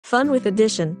Fun with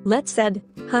addition. Let's add.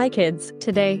 Hi kids,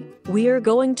 today, we are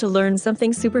going to learn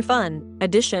something super fun.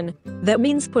 Addition. That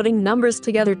means putting numbers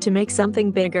together to make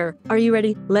something bigger. Are you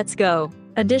ready? Let's go.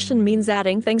 Addition means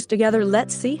adding things together.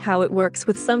 Let's see how it works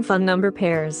with some fun number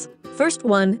pairs. First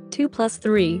one, 2 plus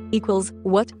 3 equals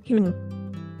what?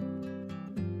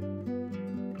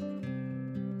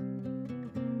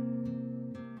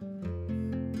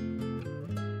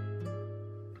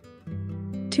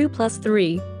 2 plus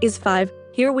 3 is 5.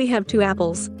 Here we have 2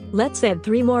 apples. Let's add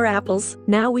 3 more apples.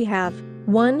 Now we have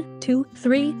 1, 2,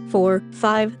 3, 4,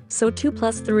 5. So 2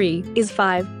 plus 3 is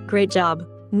 5. Great job.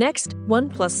 Next, 1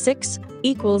 plus 6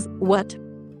 equals what?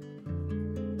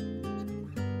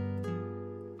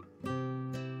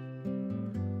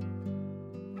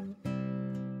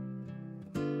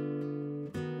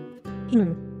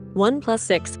 Hmm. 1 plus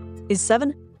 6 is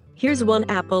 7. Here's 1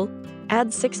 apple.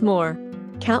 Add 6 more.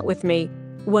 Count with me.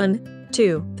 1,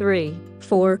 2, 3,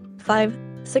 4, 5,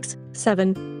 6,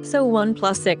 7. So 1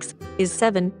 plus 6 is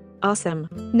 7. Awesome.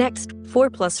 Next, 4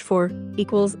 plus 4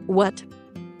 equals what?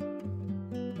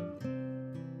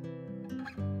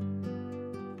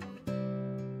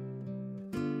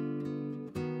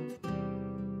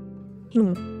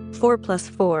 Hmm. 4 plus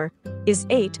 4 is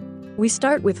 8. We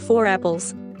start with 4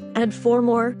 apples. Add 4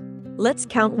 more. Let's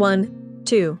count 1,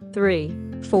 2,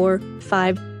 3, 4,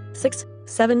 5, 6,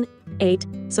 7, 8.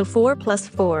 So 4 plus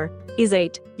 4 is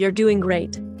 8. You're doing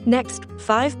great. Next,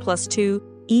 5 plus 2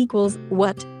 equals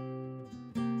what?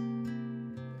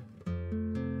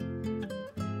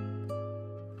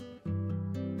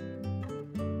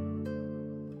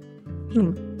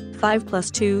 Hmm. 5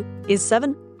 plus 2 is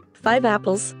 7. 5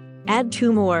 apples. Add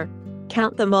 2 more.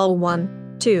 Count them all.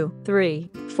 1, 2, 3,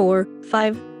 4,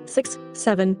 5, 6,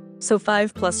 7. So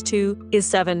 5 plus 2 is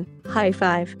 7. High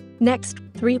five. Next,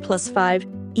 3 plus 5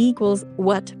 equals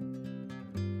what?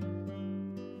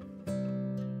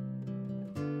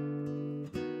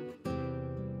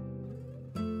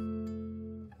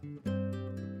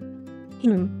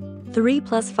 Hmm. 3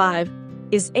 plus 5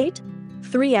 is 8.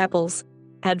 3 apples.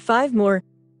 Add 5 more.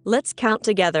 Let's count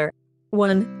together.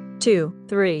 1, 2,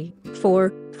 3,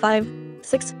 4, 5,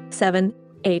 6, 7,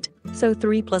 8. So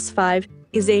 3 plus 5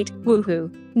 is 8.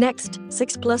 Woohoo! Next,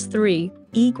 6 plus 3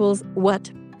 equals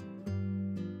what?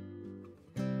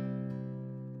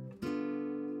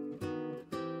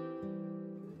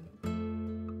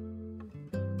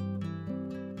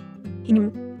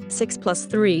 Hmm. 6 plus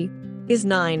 3 is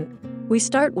 9. We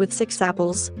start with 6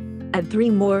 apples. Add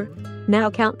 3 more. Now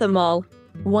count them all.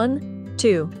 1,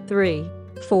 2, 3,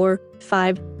 4,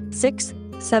 5, 6,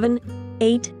 7,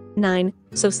 8, 9.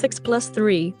 So 6 plus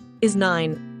 3 is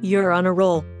 9. You're on a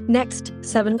roll. Next,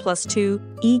 7 plus 2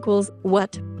 equals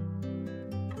what?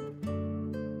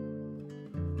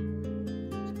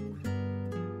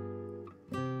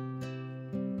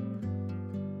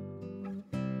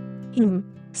 Hmm.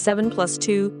 7 plus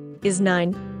 2 is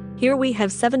 9. Here we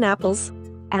have 7 apples.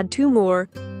 Add 2 more.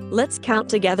 Let's count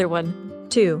together. 1,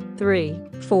 2, 3,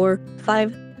 4,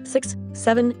 5, 6,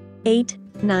 7, 8,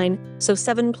 9. So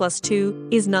 7 plus 2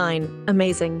 is 9.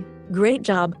 Amazing. Great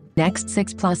job. Next,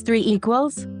 6 plus 3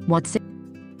 equals what's it?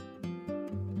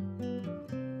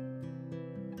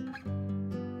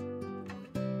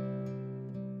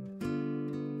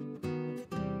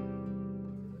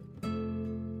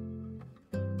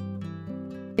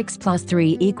 Six plus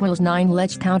 3 equals 9.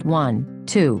 Let's count 1,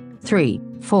 2, 3,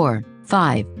 4,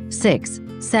 5, 6,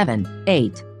 7,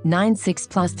 8, 9. 6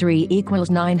 plus 3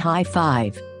 equals 9. High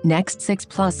five. Next, 6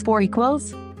 plus 4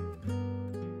 equals?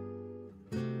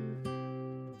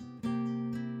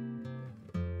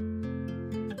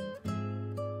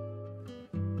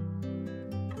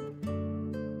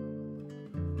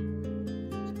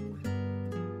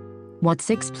 What?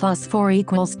 6 plus 4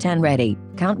 equals 10. Ready?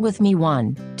 Count with me.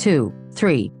 1, 2,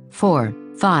 3, 4,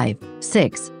 5,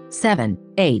 6, 7,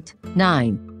 8,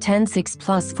 9, 10. 6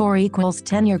 plus 4 equals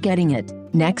 10. You're getting it.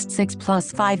 Next, 6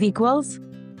 plus 5 equals?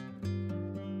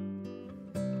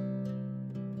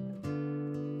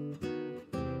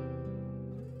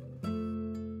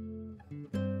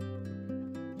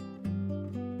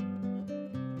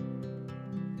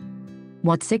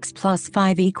 What? 6 plus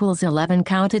 5 equals 11.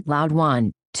 Count it loud.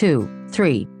 1, 2,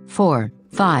 3, 4,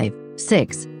 5,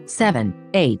 6, 7,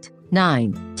 8,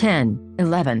 9, 10,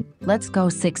 11. Let's go.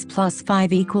 6 plus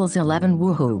 5 equals 11.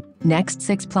 Woohoo! Next,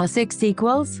 6 plus 6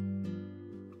 equals?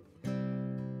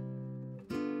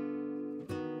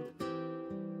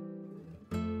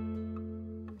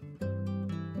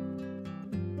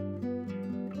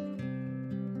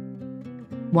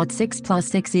 What? 6 plus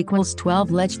 6 equals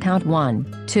 12. Let's count.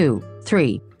 1, 2,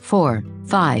 3, 4,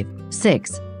 5,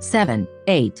 6, 7,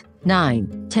 8,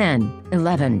 9, 10,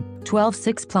 11, 12.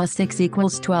 6 plus 6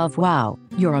 equals 12. Wow,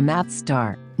 you're a math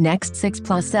star. Next, 6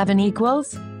 plus 7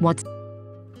 equals what?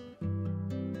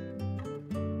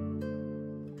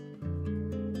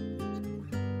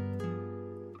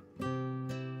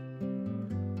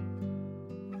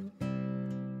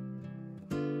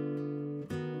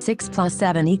 Six plus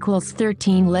 7 equals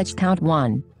 13. Let's count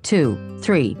 1, 2,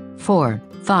 3, 4,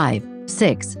 5,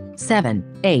 6,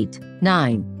 7, 8,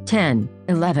 9, 10,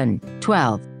 11,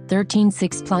 12, 13.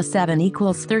 6 plus 7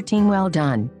 equals 13. Well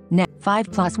done. Next,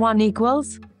 5 plus 1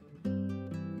 equals?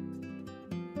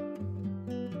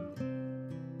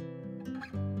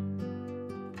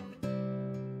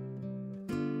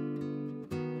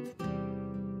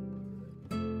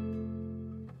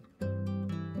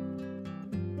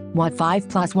 What? 5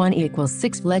 plus 1 equals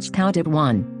 6. Let's count it.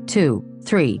 1, 2,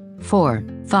 3, 4,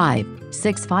 5,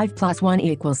 6. 5 plus 1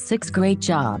 equals 6. Great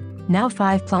job. Now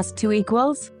 5 plus 2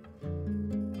 equals?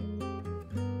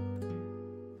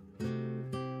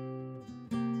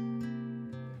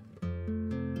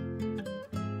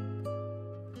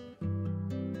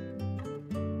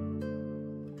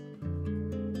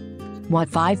 What?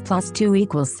 5 plus 2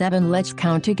 equals 7. Let's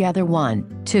count together.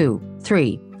 1, 2,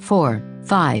 3, 4,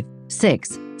 5,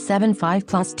 6, 7. 5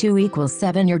 plus 2 equals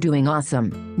 7. You're doing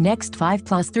awesome. Next, 5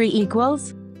 plus 3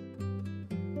 equals?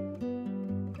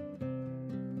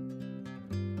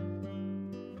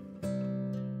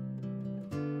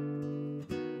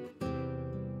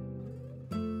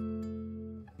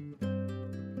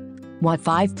 What?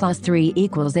 5 plus 3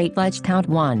 equals 8. Let's count.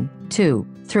 1, 2,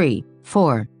 3,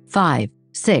 4, 5,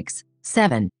 6,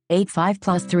 7, 8. 5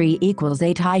 plus 3 equals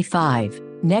 8. High five.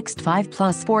 Next, 5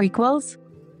 plus 4 equals?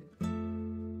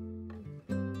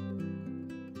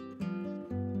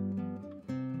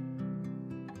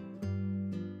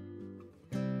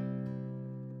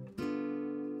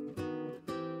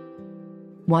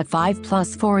 What? 5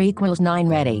 plus 4 equals 9.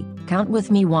 Ready? Count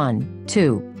with me. 1,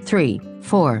 2, 3,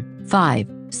 4, 5,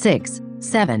 6,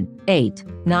 7, 8,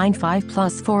 9. 5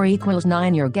 plus 4 equals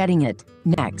 9. You're getting it.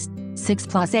 Next, 6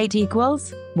 plus 8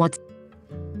 equals? What?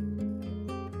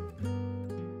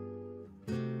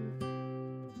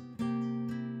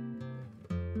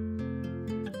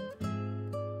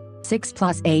 Six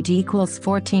plus 8 equals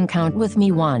 14. Count with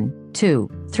me. 1, 2,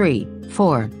 3,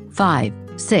 4, 5,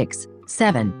 6,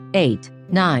 7, 8,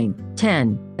 9,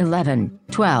 10, 11,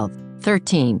 12,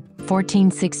 13,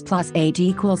 14. 6 plus 8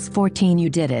 equals 14. You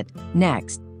did it.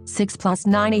 Next, 6 plus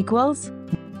 9 equals?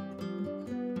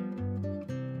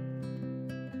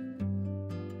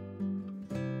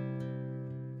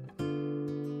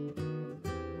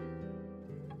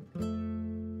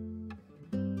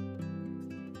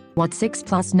 What? 6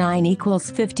 plus 9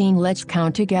 equals 15. Let's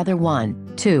count together.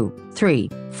 1, 2, 3,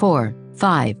 4,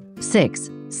 5, 6,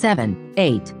 7,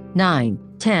 8, 9,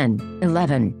 10,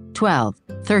 11, 12,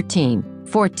 13,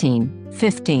 14,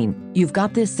 15. You've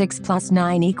got this. 6 plus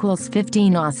 9 equals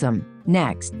 15. Awesome.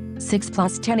 Next, 6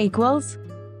 plus 10 equals?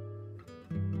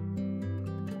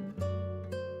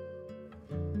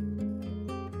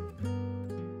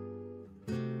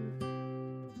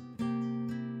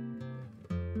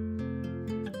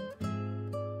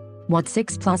 What?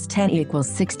 6 plus 10 equals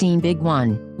 16. Big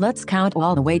one. Let's count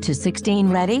all the way to 16.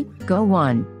 Ready? Go.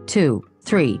 1, 2,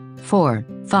 3, 4,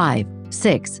 5,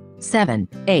 6, 7,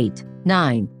 8,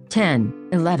 9, 10,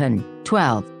 11,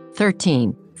 12,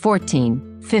 13,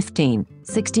 14, 15,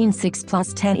 16. 6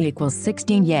 plus 10 equals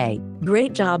 16. Yay!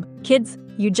 Great job, kids.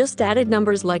 You just added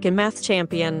numbers like a math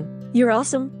champion. You're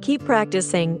awesome. Keep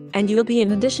practicing, and you'll be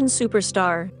an addition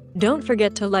superstar. Don't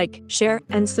forget to like, share,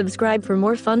 and subscribe for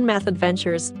more fun math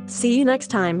adventures. See you next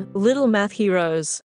time, little math heroes.